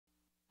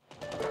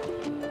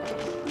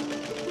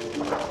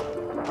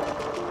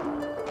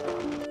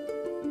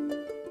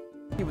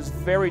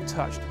very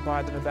touched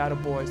by the Nevada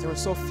boys. There were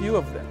so few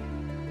of them.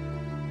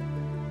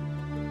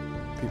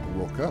 People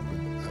woke up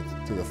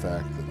to the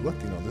fact that, look,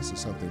 this is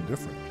something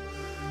different.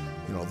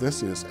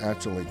 This is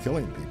actually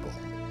killing people.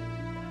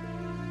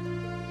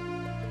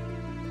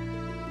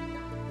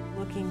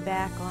 Looking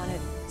back on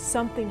it,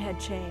 something had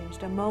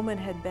changed. A moment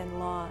had been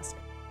lost.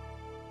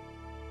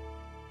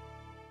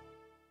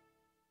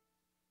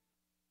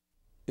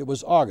 It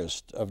was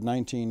August of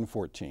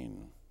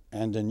 1914,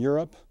 and in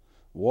Europe,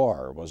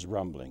 war was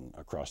rumbling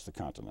across the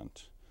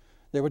continent.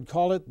 They would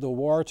call it the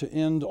war to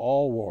end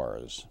all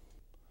wars.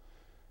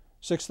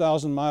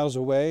 6,000 miles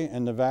away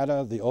in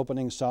Nevada, the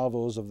opening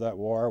salvos of that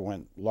war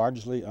went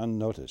largely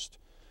unnoticed.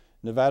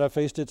 Nevada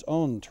faced its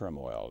own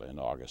turmoil in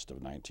August of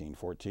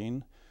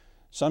 1914.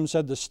 Some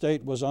said the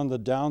state was on the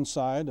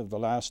downside of the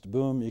last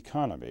boom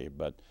economy,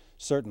 but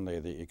certainly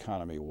the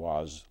economy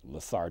was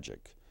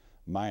lethargic.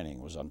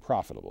 Mining was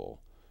unprofitable.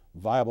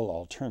 Viable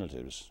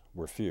alternatives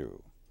were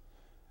few.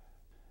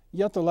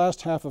 Yet the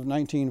last half of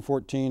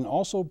 1914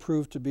 also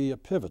proved to be a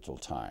pivotal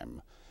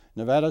time.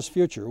 Nevada's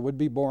future would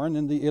be born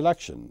in the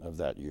election of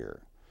that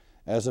year.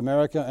 As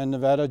America and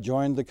Nevada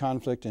joined the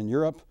conflict in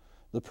Europe,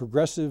 the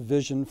progressive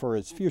vision for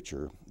its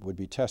future would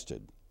be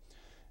tested.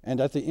 And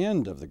at the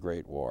end of the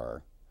Great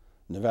War,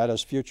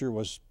 Nevada's future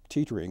was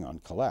teetering on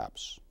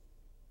collapse.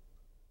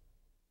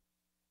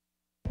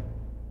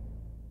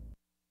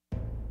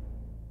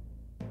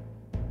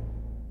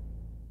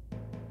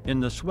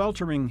 In the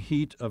sweltering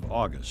heat of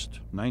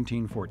August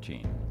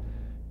 1914,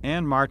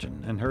 Ann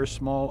Martin and her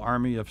small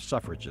army of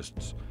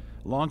suffragists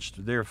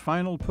launched their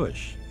final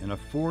push in a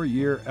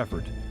 4-year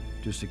effort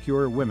to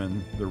secure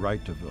women the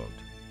right to vote.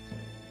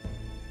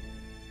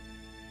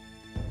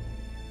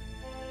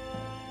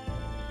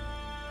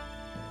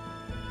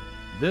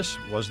 This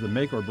was the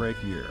make-or-break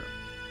year.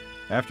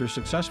 After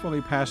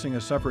successfully passing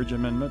a suffrage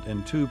amendment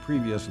in 2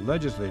 previous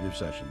legislative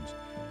sessions,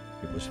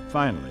 it was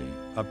finally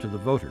up to the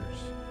voters.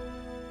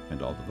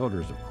 And all the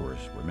voters, of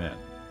course, were men.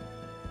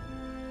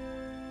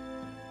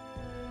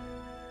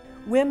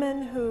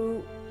 Women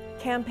who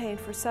campaigned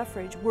for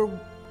suffrage were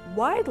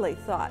widely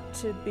thought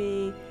to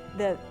be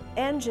the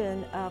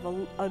engine of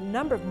a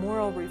number of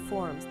moral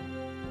reforms.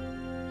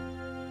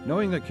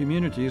 Knowing that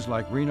communities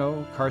like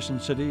Reno, Carson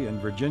City,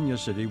 and Virginia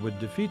City would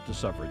defeat the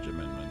suffrage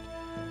amendment,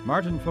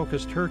 Martin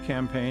focused her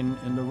campaign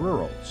in the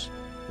rurals,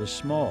 the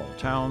small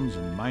towns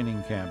and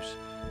mining camps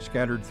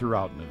scattered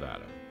throughout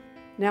Nevada.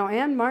 Now,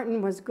 Ann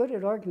Martin was good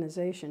at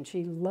organization.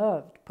 She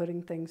loved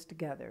putting things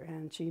together,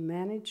 and she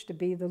managed to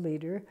be the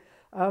leader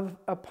of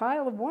a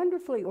pile of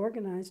wonderfully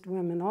organized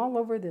women all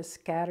over this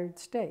scattered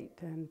state.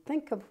 And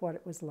think of what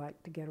it was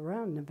like to get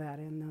around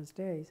Nevada in those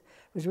days.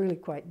 It was really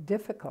quite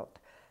difficult.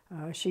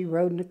 She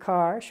rode in a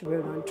car, she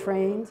rode on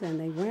trains, and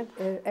they went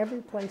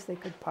every place they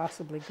could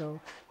possibly go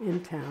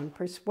in town,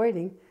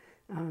 persuading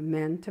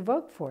men to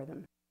vote for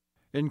them.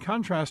 In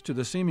contrast to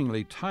the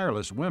seemingly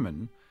tireless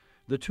women,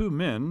 the 2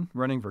 men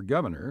running for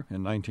governor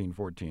in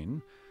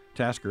 1914,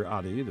 Tasker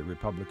Oddie, the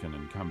Republican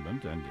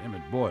incumbent, and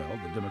Emmett Boyle,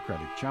 the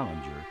Democratic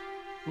challenger,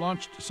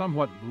 launched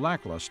somewhat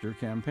lackluster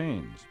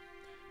campaigns.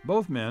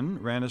 Both men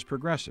ran as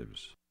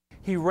progressives.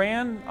 He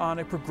ran on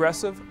a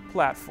progressive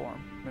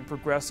platform, and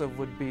progressive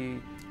would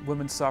be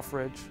women's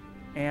suffrage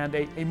and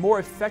a more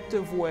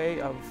effective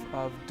way of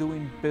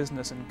doing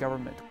business in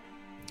government.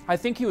 I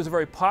think he was a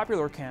very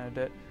popular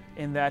candidate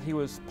in that he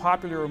was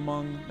popular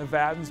among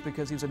Nevadans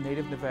because he was a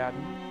native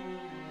Nevadan.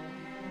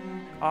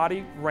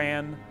 Oddie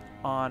ran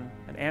on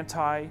an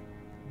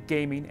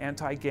anti-gaming,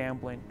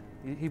 anti-gambling.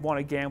 He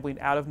wanted gambling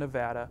out of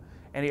Nevada,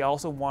 and he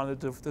also wanted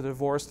the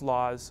divorce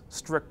laws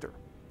stricter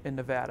in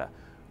Nevada.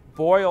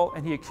 Boyle,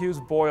 and he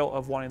accused Boyle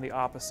of wanting the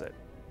opposite.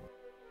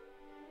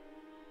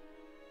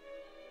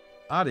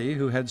 Oddie,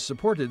 who had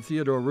supported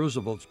Theodore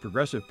Roosevelt's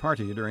Progressive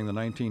Party during the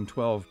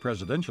 1912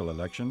 presidential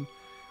election,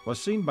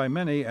 was seen by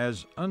many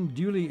as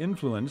unduly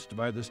influenced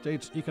by the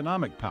state's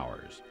economic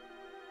powers.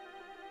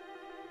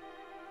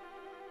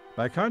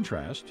 By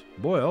contrast,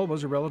 Boyle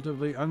was a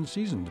relatively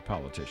unseasoned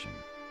politician.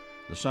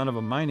 The son of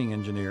a mining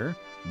engineer,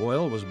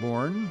 Boyle was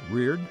born,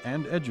 reared,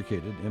 and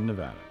educated in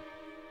Nevada.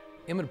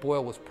 Emmett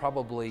Boyle was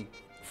probably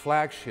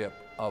flagship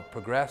of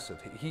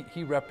progressives.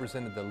 He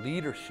represented the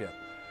leadership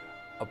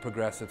of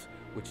progressives,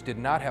 which did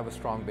not have a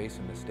strong base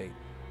in the state.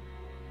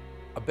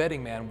 A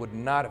betting man would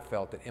not have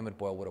felt that Emmett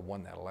Boyle would have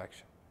won that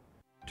election.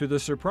 To the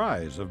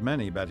surprise of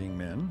many betting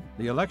men,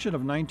 the election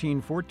of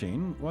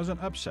 1914 was an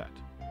upset.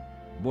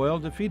 Boyle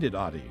defeated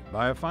Oddie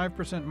by a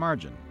 5%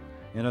 margin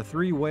in a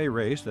 3-way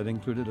race that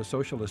included a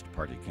Socialist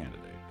Party candidate.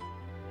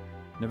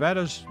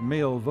 Nevada's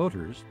male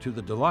voters, to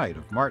the delight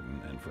of Martin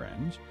and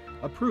friends,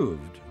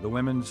 approved the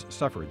women's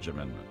suffrage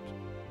amendment.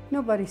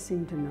 Nobody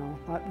seemed to know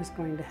what was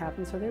going to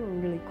happen, so they were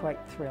really quite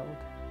thrilled.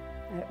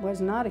 It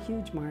was not a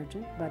huge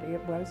margin, but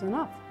it was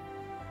enough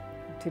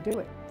to do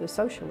it. The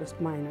socialist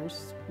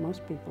miners,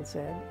 most people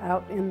said,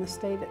 out in the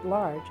state at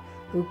large,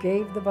 who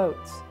gave the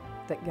votes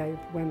that gave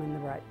women the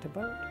right to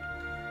vote.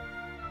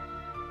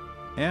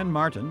 Ann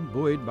Martin,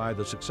 buoyed by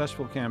the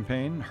successful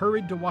campaign,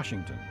 hurried to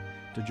Washington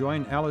to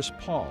join Alice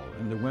Paul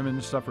in the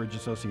Women's Suffrage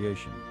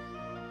Association.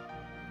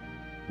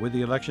 With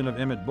the election of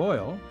Emmett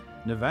Boyle,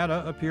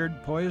 Nevada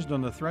appeared poised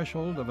on the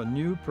threshold of a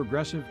new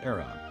progressive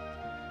era.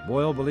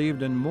 Boyle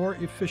believed in more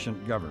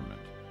efficient government.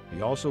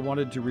 He also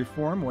wanted to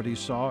reform what he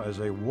saw as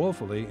a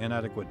woefully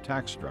inadequate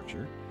tax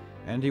structure,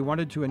 and he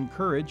wanted to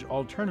encourage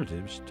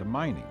alternatives to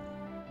mining.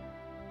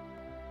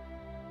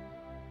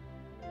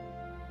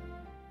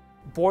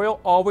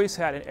 Boyle always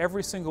had, in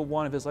every single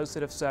one of his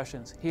legislative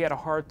sessions, he had a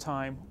hard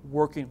time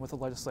working with the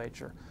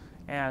legislature,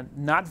 and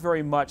not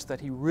very much that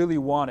he really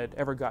wanted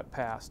ever got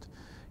passed.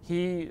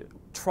 He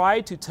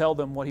tried to tell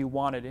them what he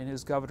wanted in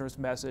his governor's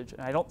message,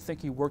 and I don't think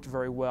he worked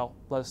very well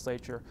with the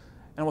legislature.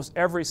 And almost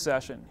every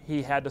session,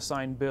 he had to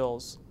sign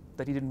bills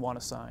that he didn't want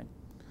to sign.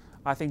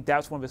 I think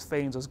that's one of his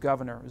failings as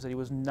governor, is that he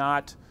was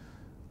not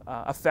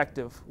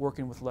effective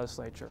working with the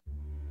legislature.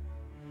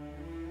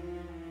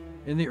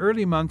 In the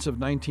early months of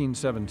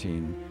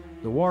 1917,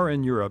 the war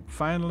in Europe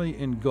finally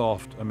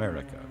engulfed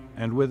America,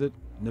 and with it,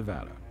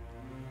 Nevada.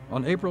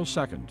 On April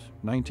 2nd,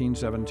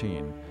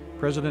 1917,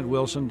 President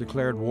Wilson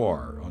declared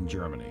war on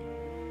Germany.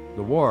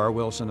 The war,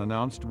 Wilson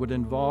announced, would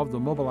involve the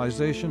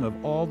mobilization of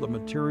all the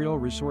material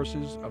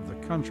resources of the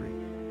country.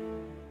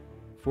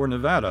 For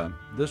Nevada,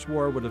 this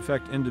war would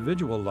affect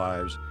individual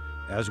lives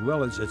as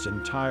well as its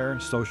entire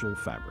social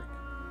fabric.